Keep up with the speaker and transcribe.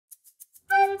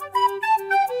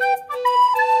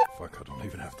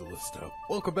gonna have to list out.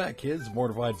 Welcome back, kids.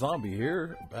 Mortified Zombie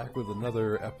here, back with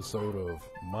another episode of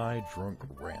my Drunk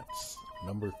Rants,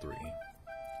 number 3.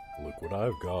 Look what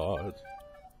I've got.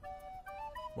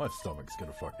 My stomach's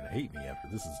gonna fucking hate me after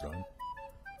this is done.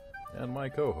 And my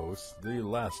co-host, the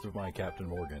last of my Captain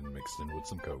Morgan mixed in with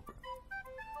some Coke.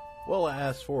 Well, I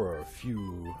asked for a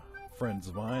few friends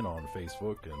of mine on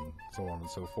Facebook and so on and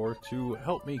so forth to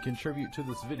help me contribute to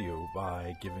this video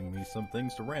by giving me some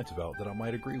things to rant about that I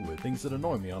might agree with, things that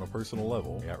annoy me on a personal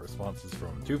level. I got responses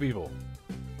from 2 people.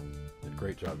 Did a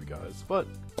great job, you guys. But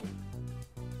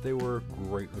they were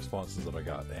great responses that I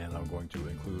got, and I'm going to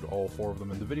include all 4 of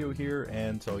them in the video here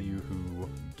and tell you who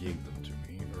gave them to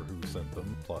me, or who sent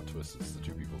them. Plot twist, it's the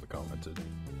 2 people that commented.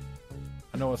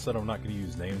 I know I said I'm not going to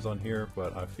use names on here,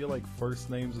 but I feel like first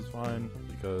names is fine,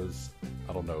 because,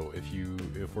 I don't know,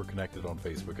 if we're connected on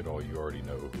Facebook at all, you already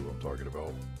know who I'm talking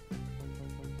about.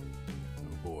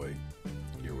 Oh boy,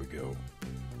 here we go.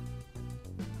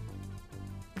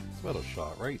 It's about a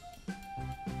shot, right?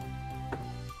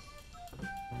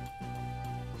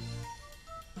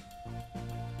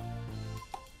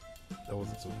 That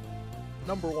wasn't so...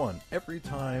 Number 1, every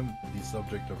time the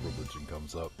subject of religion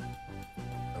comes up,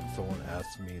 someone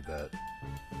asks me that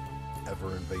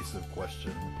ever-invasive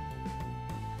question,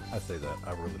 I say that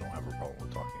I really don't have a problem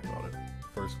with talking about it.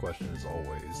 First question is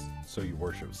always, so you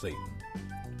worship Satan?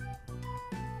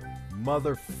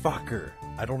 Motherfucker!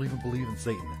 I don't even believe in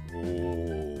Satan.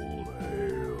 All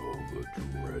hail the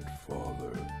Dread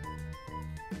Father.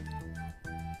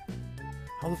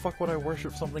 How the fuck would I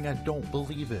worship something I don't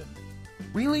believe in?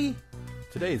 Really?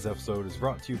 Today's episode is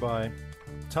brought to you by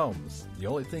Tums, the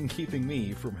only thing keeping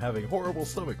me from having horrible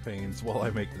stomach pains while I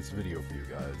make this video for you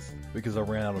guys. Because I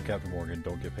ran out of Captain Morgan,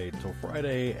 don't get paid until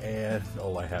Friday, and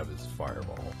all I have is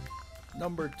Fireball.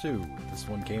 Number 2, this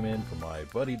one came in from my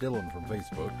buddy Dylan from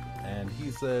Facebook, and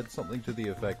he said something to the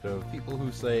effect of people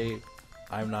who say,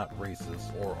 I'm not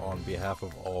racist, or on behalf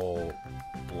of all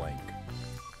blank.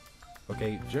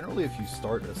 Okay, generally if you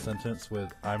start a sentence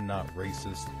with, I'm not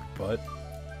racist, but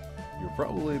you're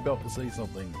probably about to say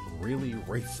something really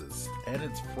racist, and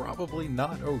it's probably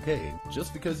not okay.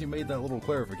 Just because you made that little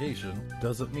clarification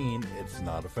doesn't mean it's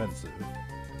not offensive.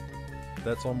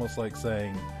 That's almost like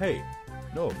saying, hey,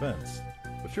 no offense,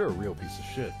 but you're a real piece of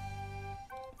shit.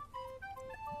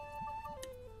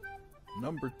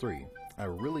 Number 3, I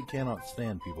really cannot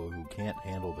stand people who can't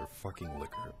handle their fucking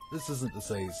liquor. This isn't to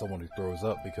say someone who throws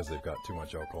up because they've got too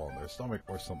much alcohol in their stomach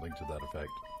or something to that effect.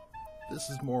 This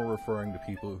is more referring to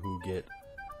people who get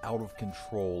out of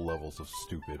control levels of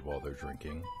stupid while they're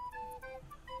drinking.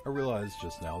 I realized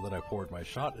just now that I poured my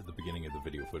shot at the beginning of the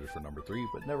video footage for number 3,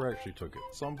 but never actually took it,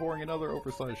 so I'm pouring another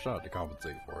oversized shot to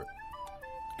compensate for it.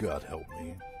 God help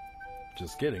me.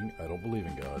 Just kidding, I don't believe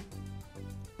in God.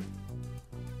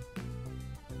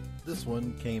 This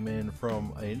one came in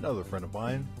from another friend of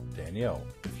mine, Danielle.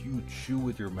 If you chew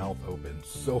with your mouth open,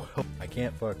 so help. I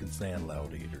can't fucking stand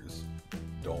loud eaters.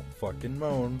 Don't fucking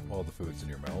moan while the food's in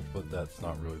your mouth, but that's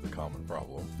not really the common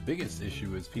problem. The biggest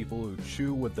issue is people who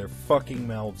chew with their fucking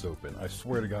mouths open. I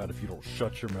swear to God, if you don't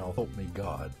shut your mouth, help me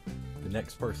God. The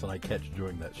next person I catch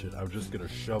doing that shit, I'm just gonna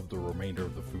shove the remainder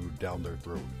of the food down their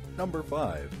throat. Number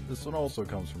 5. This one also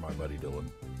comes from my buddy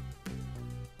Dylan.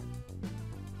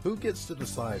 Who gets to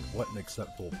decide what an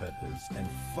acceptable pet is, and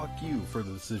fuck you for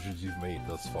the decisions you've made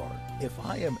thus far. If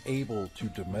I am able to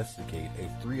domesticate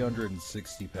a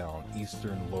 360-pound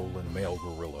eastern lowland male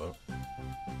gorilla,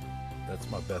 that's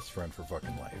my best friend for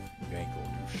fucking life. You ain't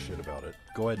gonna do shit about it.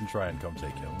 Go ahead and try and come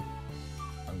take him.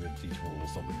 I'm gonna teach him a little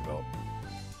something about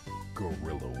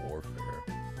guerrilla warfare.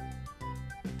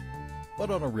 But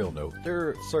on a real note, there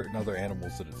are certain other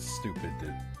animals that it's stupid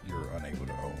that you're unable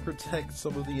to own. Protect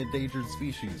some of the endangered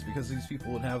species because these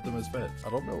people would have them as pets. I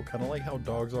don't know, kind of like how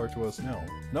dogs are to us now.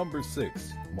 Number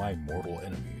 6, my mortal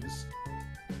enemies.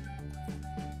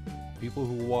 People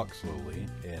who walk slowly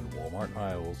in Walmart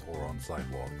aisles or on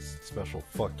sidewalks. Special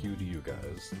fuck you to you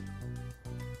guys.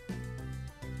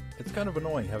 It's kind of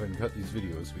annoying having to cut these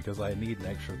videos because I need an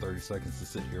extra 30 seconds to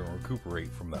sit here and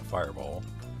recuperate from that Fireball.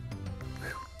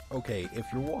 Okay, if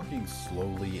you're walking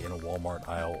slowly in a Walmart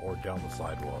aisle or down the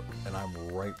sidewalk, and I'm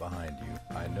right behind you,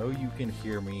 I know you can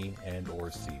hear me and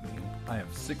or see me. I am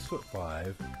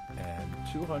 6'5" and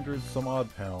 200 some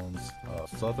odd pounds of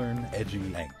southern edgy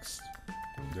angst.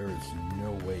 There is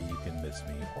no way you can miss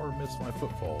me or miss my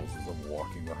footfalls as I'm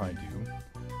walking behind you,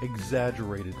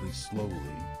 exaggeratedly slowly,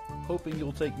 hoping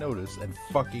you'll take notice and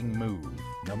fucking move.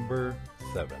 Number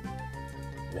 7.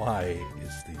 Why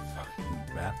is the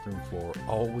fucking bathroom floor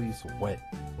always wet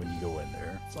when you go in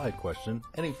there? Side question,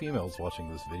 any females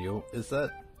watching this video, is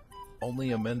that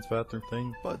only a men's bathroom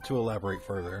thing, but to elaborate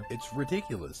further, it's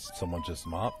ridiculous. Someone just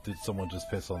mopped? Did someone just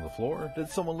piss on the floor? Did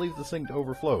someone leave the sink to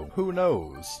overflow? Who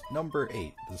knows? Number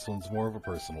 8. This one's more of a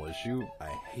personal issue. I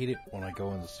hate it when I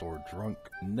go in the store drunk,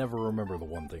 never remember the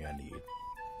one thing I need.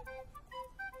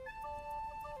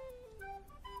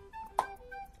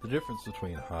 The difference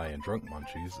between high and drunk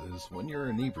munchies is when you're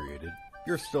inebriated,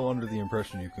 you're still under the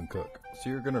impression you can cook, so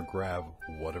you're gonna grab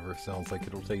whatever sounds like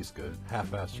it'll taste good,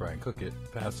 half-ass try and cook it,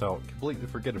 pass out, completely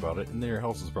forget about it, and then your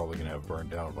house is probably gonna have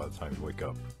burned down by the time you wake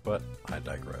up. But I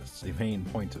digress. The main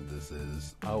point of this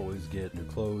is, I always get new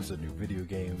clothes and new video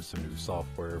games, some new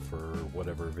software for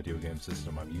whatever video game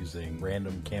system I'm using,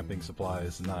 random camping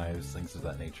supplies, knives, things of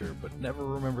that nature, but never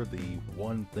remember the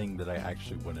one thing that I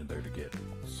actually went in there to get.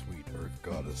 Sweet Earth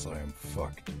Goddess, I am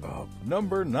fucked up.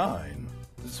 Number 9.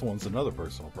 This one's another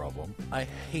personal problem. I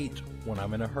hate when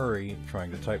I'm in a hurry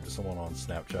trying to type to someone on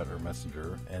Snapchat or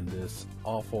Messenger, and this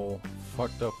awful,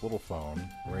 fucked up little phone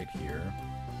right here,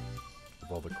 with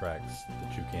all the cracks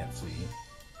that you can't see,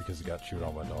 because it got chewed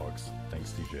on by dogs.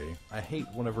 Thanks, DJ. I hate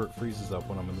whenever it freezes up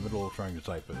when I'm in the middle of trying to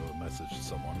type a message to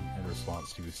someone in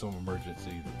response to some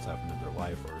emergency that's happened in their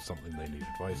life or something they need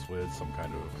advice with, some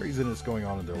kind of craziness going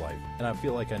on in their life. And I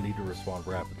feel like I need to respond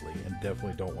rapidly and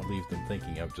definitely don't want to leave them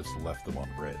thinking I've just left them on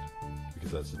red,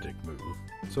 because that's a dick move.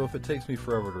 So if it takes me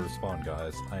forever to respond,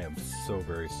 guys, I am so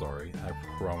very sorry. I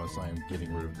promise I am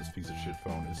getting rid of this piece of shit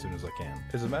phone as soon as I can.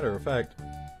 As a matter of fact,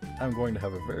 I'm going to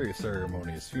have a very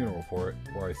ceremonious funeral for it,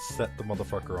 where I set the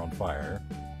motherfucker on fire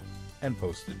and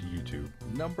post it to YouTube.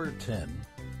 Number 10.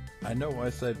 I know I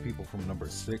said people from number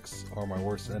 6 are my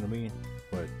worst enemy,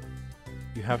 but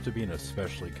you have to be an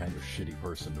especially kind of shitty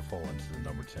person to fall into the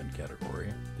number 10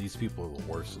 category. These people are the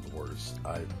worst of the worst.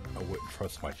 I wouldn't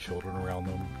trust my children around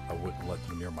them. I wouldn't let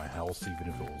them near my house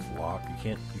even if it was locked.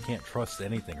 You can't trust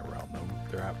anything around them.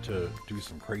 They're apt to do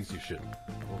some crazy shit.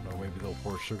 I don't know, maybe they'll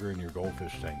pour sugar in your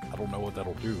goldfish tank. I don't know what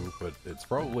that'll do, but it's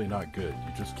probably not good.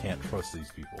 You just can't trust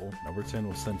these people. Number 10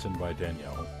 was sent in by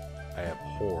Danielle. I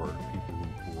abhor people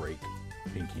who break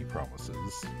pinky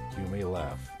promises. You may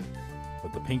laugh,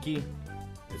 but the pinky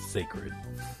is sacred.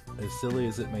 As silly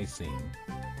as it may seem,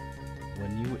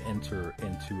 when you enter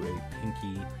into a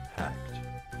pinky pact,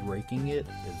 breaking it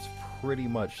is pretty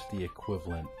much the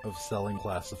equivalent of selling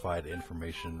classified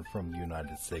information from the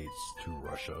United States to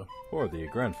Russia. For the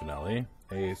grand finale,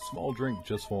 a small drink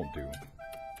just won't do.